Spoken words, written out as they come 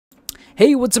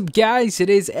Hey, what's up guys? It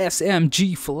is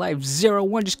SMG for Life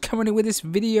 01 just coming in with this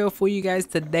video for you guys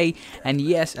today. And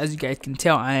yes, as you guys can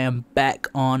tell, I am back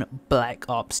on Black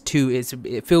Ops 2.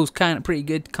 It feels kind of pretty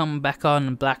good coming back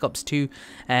on Black Ops 2.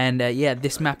 And yeah,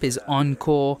 this map is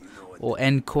Encore or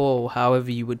Encore, or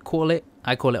however you would call it.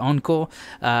 I call it Encore,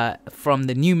 from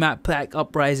the new map Black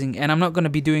Uprising. And I'm not going to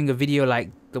be doing a video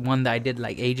like the one that I did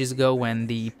like ages ago when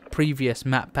the previous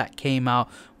map pack came out,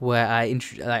 where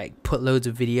I put loads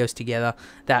of videos together.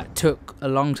 That took a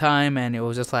long time and it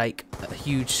was just like a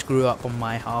huge screw up on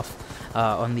my half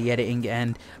on the editing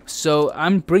end. So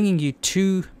I'm bringing you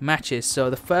two matches. So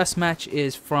the first match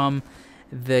is from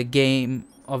the game,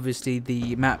 obviously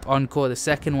the map Encore. The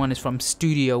second one is from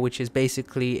Studio, which is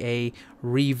basically a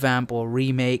revamp or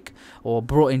remake or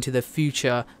brought into the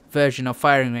future version of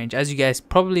Firing Range. As you guys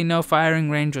probably know, Firing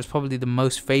Range was probably the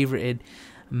most favorited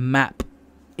map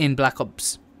in Black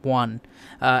Ops 1,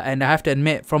 and I have to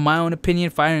admit, from my own opinion,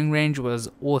 Firing Range was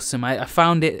awesome. I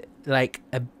found it like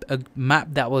a map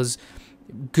that was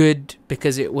good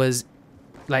because it was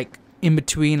like in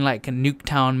between like a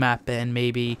Nuketown map and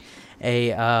maybe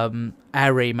a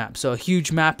array map, so a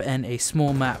huge map and a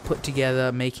small map put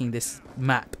together, making this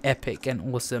map epic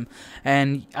and awesome.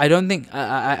 And I don't think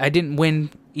I didn't win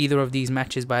either of these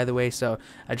matches, by the way, so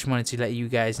I just wanted to let you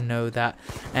guys know that.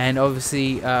 And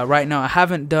obviously right now I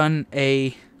haven't done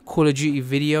a Call of Duty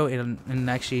video in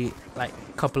actually like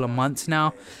a couple of months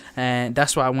now, and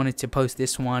that's why I wanted to post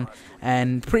this one.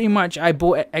 And pretty much I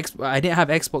didn't have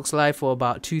Xbox Live for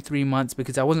about 2-3 months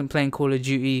because I wasn't playing Call of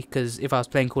Duty, because if I was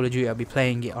playing Call of Duty I'd be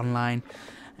playing it online.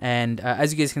 And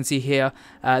as you guys can see here,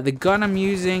 the gun I'm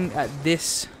using at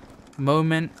this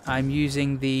moment, I'm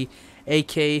using the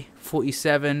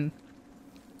AK-47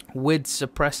 with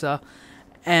suppressor,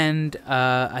 and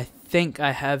I think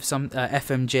I have some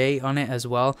FMJ on it as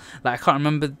well. Like, I can't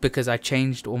remember because I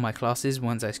changed all my classes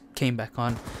once I came back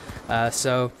on.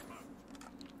 So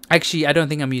actually I don't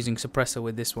think I'm using suppressor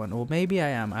with this one, or maybe I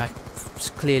am. I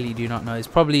clearly do not know. It's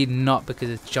probably not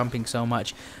because it's jumping so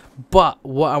much. But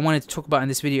what I wanted to talk about in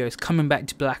this video is coming back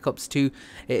to Black Ops 2.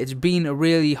 It's been a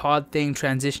really hard thing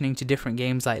transitioning to different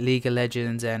games like League of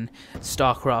Legends and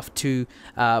StarCraft 2,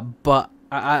 but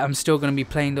I'm still going to be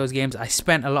playing those games. I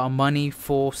spent a lot of money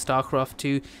for StarCraft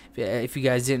 2. If you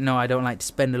guys didn't know, I don't like to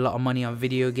spend a lot of money on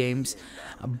video games,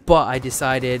 but I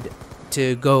decided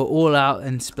to go all out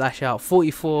and splash out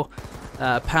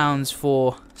 £44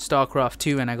 for StarCraft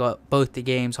 2, and I got both the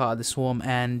games, Heart of the Swarm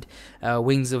and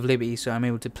Wings of Liberty, so I'm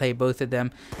able to play both of them.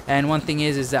 And one thing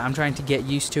is that I'm trying to get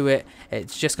used to it.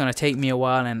 It's just going to take me a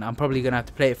while, and I'm probably going to have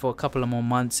to play it for a couple of more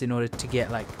months in order to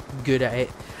get like good at it.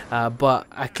 But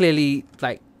I clearly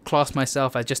like class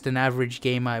myself as just an average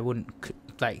gamer. I wouldn't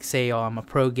like say, oh, I'm a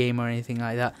pro gamer or anything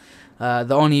like that.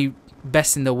 The only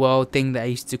best in the world thing that I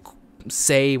used to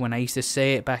say when I used to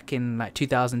say it back in like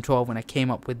 2012 when I came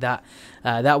up with that,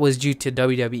 that was due to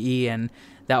WWE, and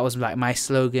that was like my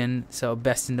slogan. So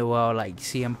best in the world, like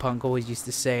CM Punk always used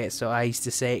to say it, so I used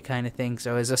to say it, kind of thing.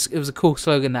 So it was a cool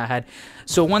slogan that I had.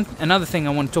 So another thing I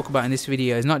want to talk about in this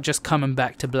video is not just coming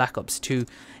back to Black Ops 2,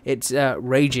 it's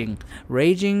raging.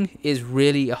 Raging is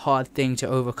really a hard thing to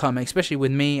overcome, especially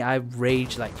with me. I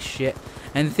rage like shit.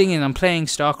 And the thing is, I'm playing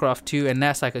StarCraft 2, and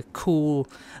that's like a cool,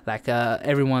 like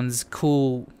everyone's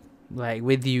cool, like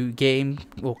with you game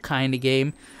or kind of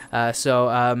game. Like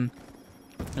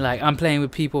I'm playing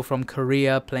with people from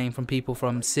Korea, playing from people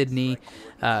from Sydney,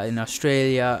 in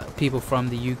Australia, people from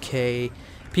the UK,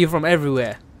 people from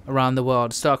everywhere around the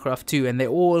world, StarCraft 2, and they're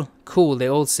all cool. They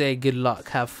all say good luck,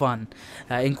 have fun.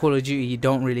 In Call of Duty you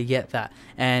don't really get that,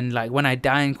 and like when I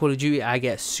die in Call of Duty I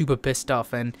get super pissed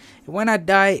off, and when I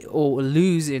die or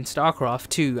lose in StarCraft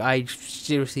 2 I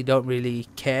seriously don't really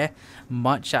care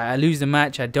much. I lose the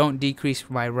match, I don't decrease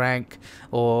my rank,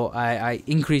 or I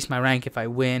increase my rank if I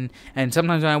win. And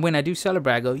sometimes when I win I do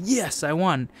celebrate, I go yes I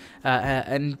won.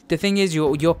 And the thing is,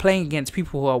 you're playing against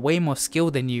people who are way more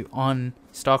skilled than you on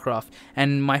StarCraft.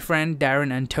 And my friend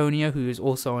Darren Antonio, who is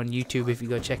also on YouTube, if you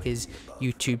go check his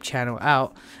YouTube channel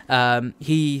out,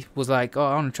 he was like, oh,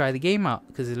 I want to try the game out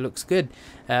because it looks good.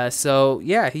 So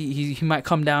yeah, he might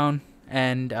come down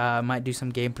and might do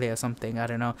some gameplay or something, I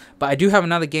don't know. But I do have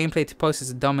another gameplay to post. It's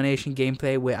a domination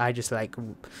gameplay where I just like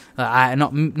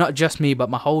not just me but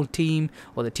my whole team,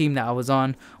 or the team that I was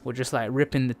on, were just like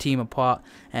ripping the team apart,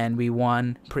 and we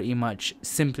won pretty much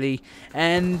simply.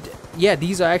 And yeah,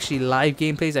 these are actually live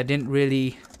gameplays. I didn't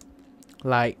really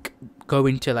like go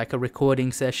into like a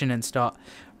recording session and start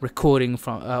recording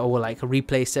from or like a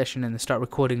replay session and start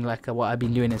recording like what I've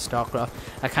been doing in StarCraft.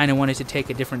 I kind of wanted to take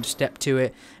a different step to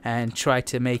it and try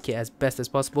to make it as best as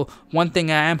possible. One thing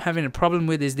I am having a problem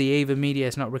with is the Ava media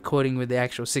is not recording with the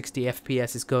actual 60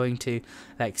 FPS. It's going to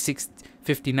like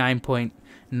 59.98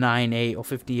 or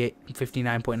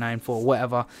 59.94,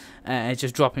 whatever. It's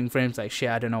just dropping frames like shit.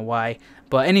 I don't know why,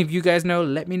 but any of you guys know,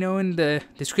 let me know in the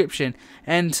description.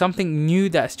 And something new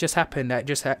that's just happened, that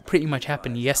just pretty much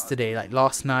happened yesterday, like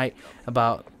last night,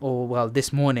 about, or well,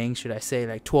 this morning should I say,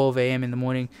 like 12 AM in the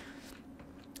morning.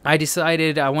 I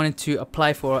decided I wanted to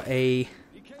apply for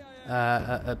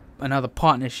another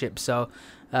partnership. So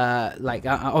like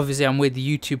obviously I'm with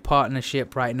the YouTube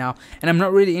partnership right now, and I'm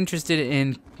not really interested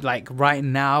in, like right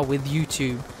now with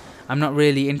YouTube, I'm not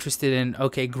really interested in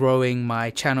growing my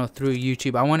channel through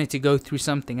YouTube. I wanted to go through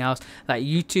something else. Like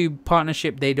YouTube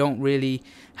partnership, they don't really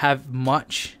have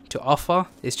much to offer.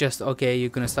 It's just you're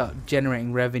gonna start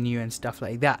generating revenue and stuff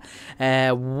like that.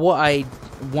 What I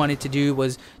wanted to do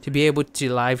was to be able to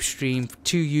live stream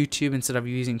to YouTube instead of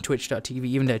using twitch.tv,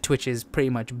 even though Twitch is pretty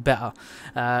much better.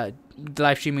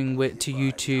 Live streaming to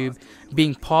YouTube,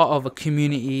 being part of a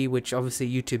community, which obviously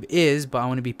YouTube is, but I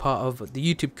want to be part of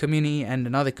the YouTube community and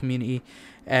another community.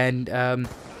 And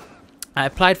I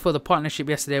applied for the partnership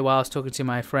yesterday while I was talking to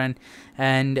my friend,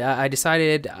 and I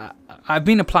decided, I've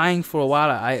been applying for a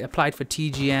while. I applied for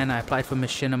TGN, I applied for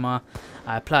Machinima,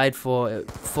 I applied for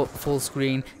full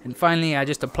screen, and finally I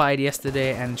just applied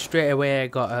yesterday, and straight away I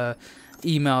got a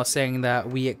email saying that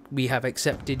we have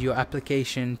accepted your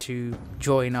application to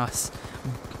join us.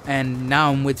 And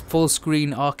now I'm with full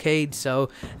screen arcade, so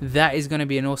that is going to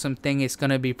be an awesome thing. It's going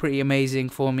to be pretty amazing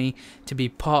for me to be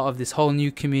part of this whole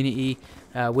new community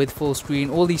with full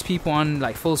screen. All these people on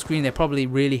like full screen, they're probably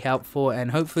really helpful, and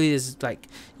hopefully there's like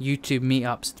YouTube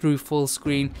meetups through full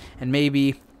screen, and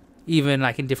maybe even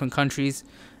like in different countries,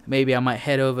 maybe I might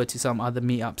head over to some other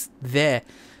meetups there.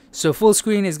 So full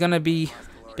screen is going to be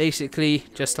basically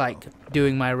just like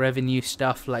doing my revenue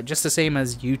stuff, like just the same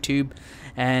as YouTube.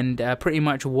 And pretty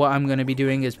much what I'm going to be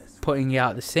doing is putting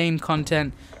out the same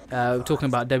content, talking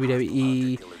about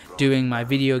WWE, doing my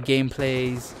video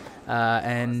gameplays,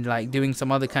 and like doing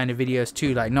some other kind of videos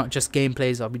too, like not just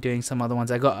gameplays. I'll be doing some other ones.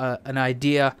 I got an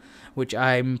idea which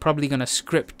I'm probably going to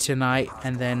script tonight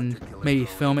and then maybe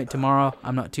film it tomorrow.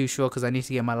 I'm not too sure because I need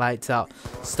to get my lights out,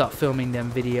 start filming them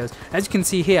videos. As you can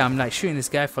see here, I'm like shooting this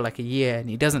guy for like a year and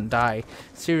he doesn't die.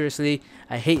 Seriously,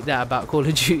 I hate that about Call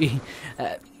of Duty.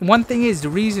 One thing is, the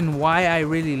reason why I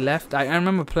really left, I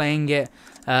remember playing it,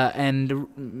 and the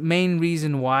main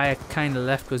reason why I kind of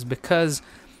left was because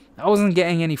I wasn't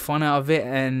getting any fun out of it,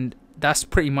 and that's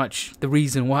pretty much the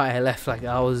reason why I left. Like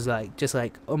I was like, just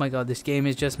like, oh my god, this game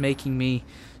is just making me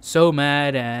so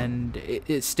mad, and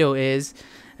it still is,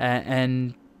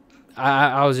 and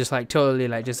I was just like totally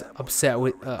like just upset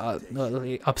with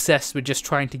obsessed with just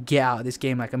trying to get out of this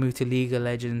game. Like I moved to League of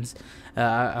Legends,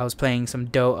 I was playing some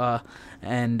Dota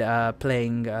and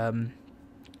playing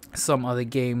some other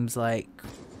games like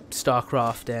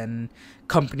StarCraft and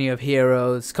Company of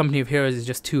Heroes. Company of Heroes is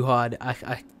just too hard.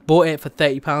 I bought it for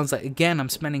 £30. Like again, I'm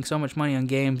spending so much money on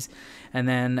games, and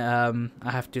then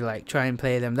I have to like try and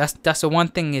play them. That's the one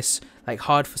thing is like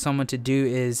hard for someone to do,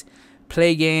 is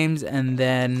play games and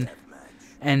then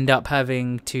end up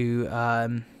having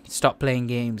to stop playing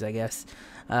games, I guess.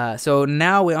 So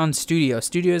now we're on Studio.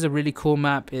 Studio is a really cool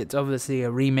map. It's obviously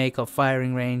a remake of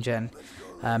Firing Range, and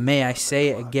may I say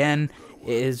it again,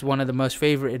 it is one of the most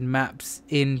favorited maps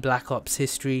in Black Ops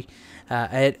history.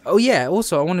 Oh yeah,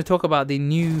 also I want to talk about the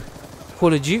new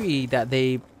Call of Duty that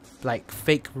they like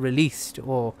fake released,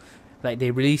 or like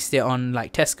they released it on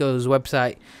like Tesco's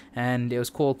website, and it was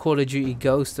called Call of Duty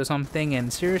Ghost or something.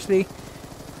 And seriously,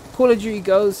 Call of Duty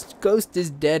Ghost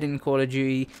is dead in Call of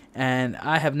Duty, and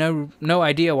I have no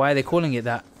idea why they're calling it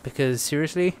that, because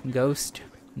seriously, Ghost,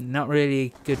 not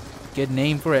really good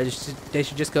name for it. They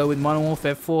should just go with Modern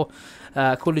Warfare 4.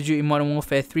 Call of Duty Modern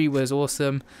Warfare 3 was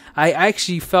awesome. I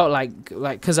actually felt like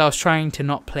because I was trying to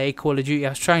not play Call of Duty, I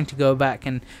was trying to go back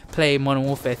and play Modern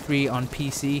Warfare 3 on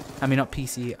PC. I mean, not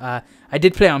PC. I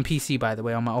did play it on PC, by the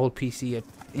way, on my old PC. I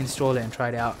installed it and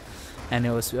tried it out, and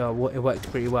it worked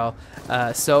pretty well.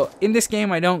 So in this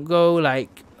game, I don't go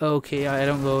like, okay, I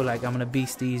don't go like I'm gonna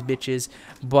beast these bitches,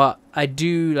 but I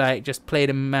do like just play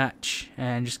the match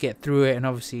and just get through it, and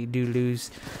obviously do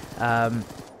lose.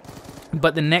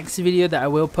 But the next video that I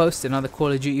will post, another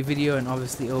Call of Duty video, and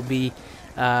obviously it'll be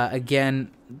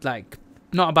again like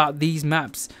not about these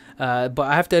maps, But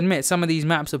I have to admit, some of these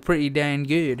maps are pretty dang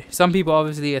good. Some people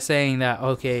obviously are saying that,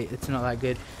 okay, it's not that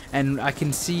good. And I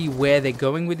can see where they're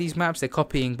going with these maps. They're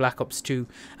copying Black Ops 2.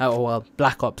 Well,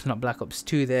 Black Ops, not Black Ops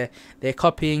 2. They're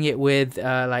copying it with,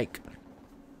 like,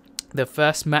 the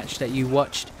first match that you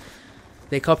watched.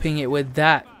 They're copying it with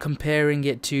that, comparing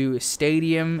it to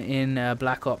Stadium in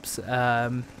Black Ops.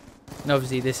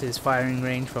 Obviously, this is Firing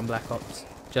Range from Black Ops.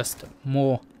 Just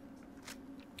more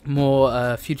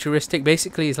futuristic.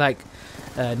 Basically, it's like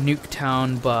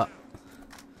Nuketown, but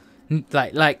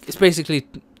like it's basically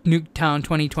Nuketown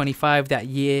 2025 that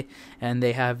year, and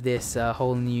they have this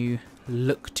whole new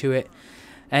look to it.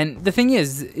 And the thing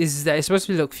is that it's supposed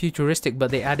to look futuristic,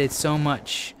 but they added so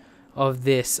much of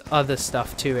this other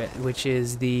stuff to it, which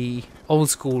is the old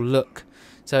school look.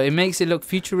 So it makes it look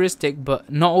futuristic,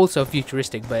 but not also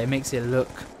futuristic, but it makes it look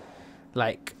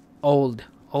like old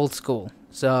school.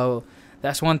 So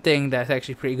that's one thing that's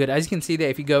actually pretty good. As you can see there,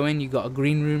 if you go in, you got a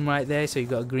green room right there, so you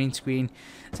got a green screen,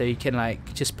 so you can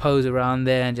like just pose around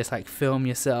there and just like film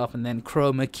yourself, and then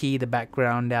chroma key the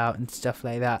background out and stuff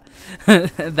like that.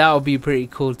 That would be pretty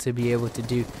cool to be able to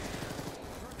do.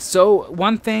 So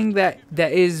one thing that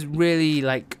is really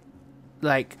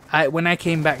when I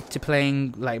came back to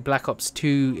playing like Black Ops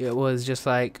 2, it was just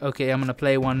like, okay, I'm gonna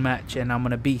play one match and I'm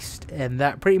gonna beast, and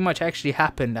that pretty much actually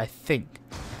happened. I think,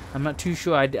 I'm not too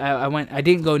sure. I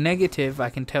didn't go negative, I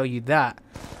can tell you that.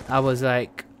 I was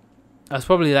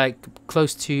probably like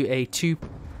close to a 2.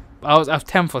 I was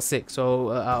 10 for 6, so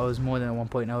I was more than a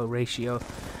 1.0 ratio,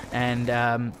 and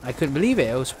I couldn't believe it.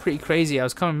 It was pretty crazy. I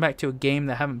was coming back to a game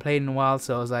that I haven't played in a while,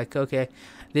 so I was like, okay,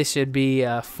 this should be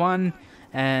fun.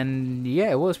 And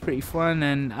yeah, it was pretty fun.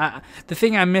 And the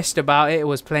thing I missed about it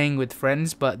was playing with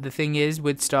friends, but the thing is,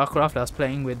 with StarCraft, I was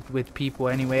playing with people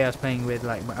anyway. I was playing with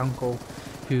like my uncle,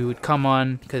 who would come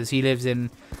on because he lives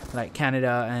in like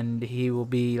Canada, and he will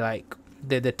be like,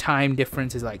 the time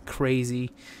difference is like crazy.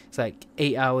 It's like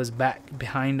 8 hours back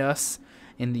behind us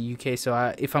in the UK.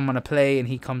 So if I'm gonna play and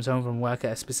he comes home from work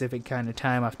at a specific kind of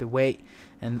time, I have to wait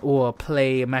or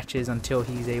play matches until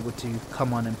he's able to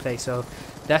come on and play. So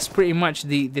that's pretty much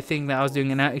the thing that I was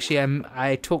doing. And actually,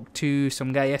 I talked to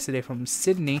some guy yesterday from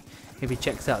Sydney. If he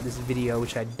checks out this video,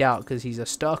 which I doubt, because he's a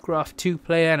StarCraft 2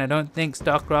 player, and I don't think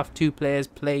StarCraft 2 players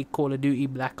play Call of Duty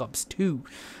Black Ops 2.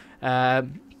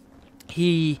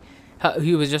 He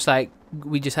was just like,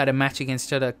 we just had a match against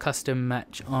each other, custom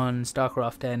match on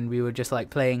StarCraft, and we were just like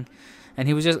playing, and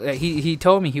he was just he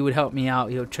told me he would help me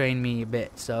out, he'll train me a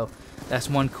bit. So that's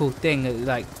one cool thing.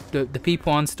 Like the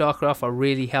people on StarCraft are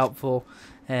really helpful,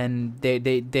 and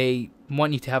they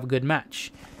want you to have a good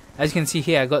match. As you can see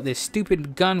here, I got this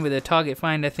stupid gun with a target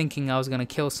finder, thinking I was gonna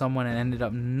kill someone, and ended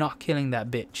up not killing that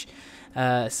bitch.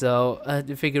 So I had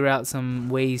to figure out some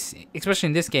ways, especially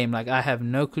in this game. Like, I have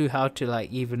no clue how to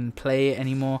like even play it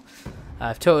anymore.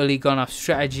 I've totally gone off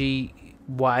strategy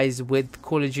wise with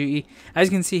Call of Duty. As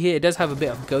you can see here, it does have a bit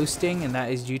of ghosting, and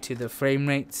that is due to the frame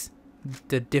rates,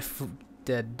 the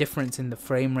difference in the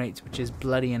frame rates, which is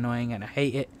bloody annoying, and I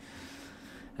hate it.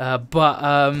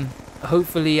 But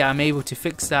hopefully I'm able to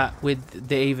fix that with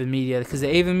the AVA media, because the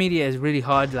AVA media is really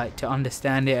hard like to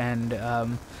understand it,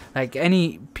 and like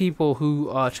any people who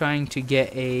are trying to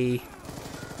get or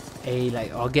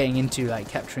getting into like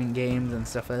capturing games and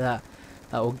stuff like that,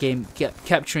 or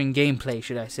capturing gameplay,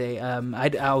 should I say,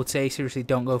 I would say seriously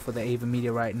don't go for the AVA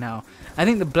media right now. I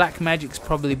think the Black Magic's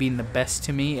probably been the best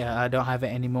to me. I don't have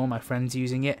it anymore, my friend's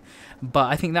using it, but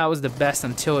I think that was the best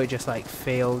until it just like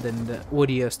failed and the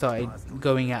audio started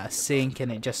going out of sync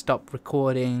and it just stopped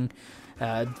recording.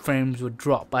 Frames would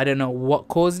drop. I don't know what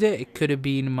caused it. It could have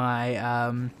been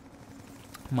my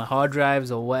my hard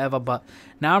drives or whatever, but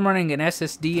now I'm running an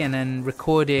SSD and then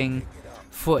recording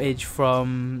footage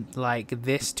from like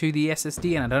this to the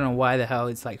SSD, and I don't know why the hell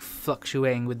it's like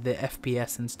fluctuating with the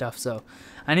FPS and stuff. So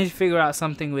I need to figure out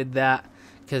something with that,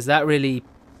 because that really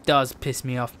does piss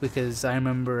me off, because I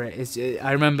remember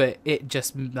it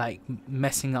just like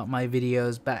messing up my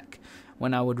videos back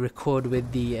when I would record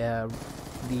with the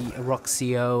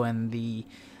Roxio and the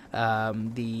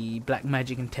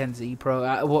Blackmagic Intensity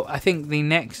Pro. Well, I think the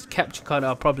next capture card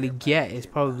I'll probably get is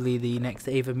probably the next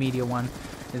AVA Media one,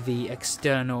 the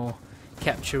external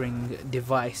capturing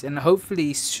device, and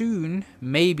hopefully soon,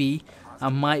 maybe I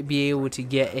might be able to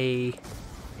get a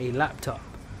laptop,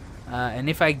 and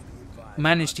if I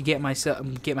manage to get my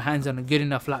hands on a good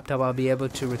enough laptop, I'll be able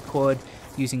to record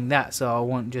using that, so I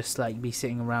won't just like be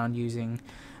sitting around using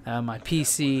my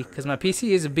PC, because my PC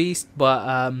is a beast,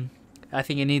 but I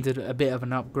think it needs a bit of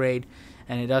an upgrade,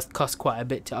 and it does cost quite a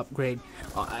bit to upgrade.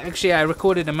 Actually, I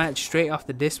recorded a match straight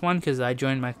after this one, because I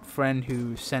joined my friend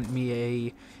who sent me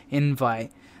a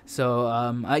invite. So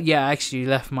yeah, I actually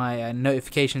left my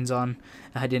notifications on.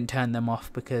 I didn't turn them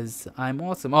off because I'm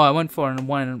awesome. Oh, I went for a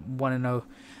 1-0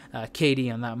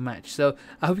 KD on that match. So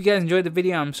I hope you guys enjoyed the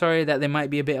video. I'm sorry that there might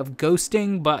be a bit of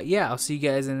ghosting, but yeah, I'll see you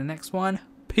guys in the next one.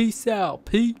 Peace out,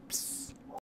 peeps.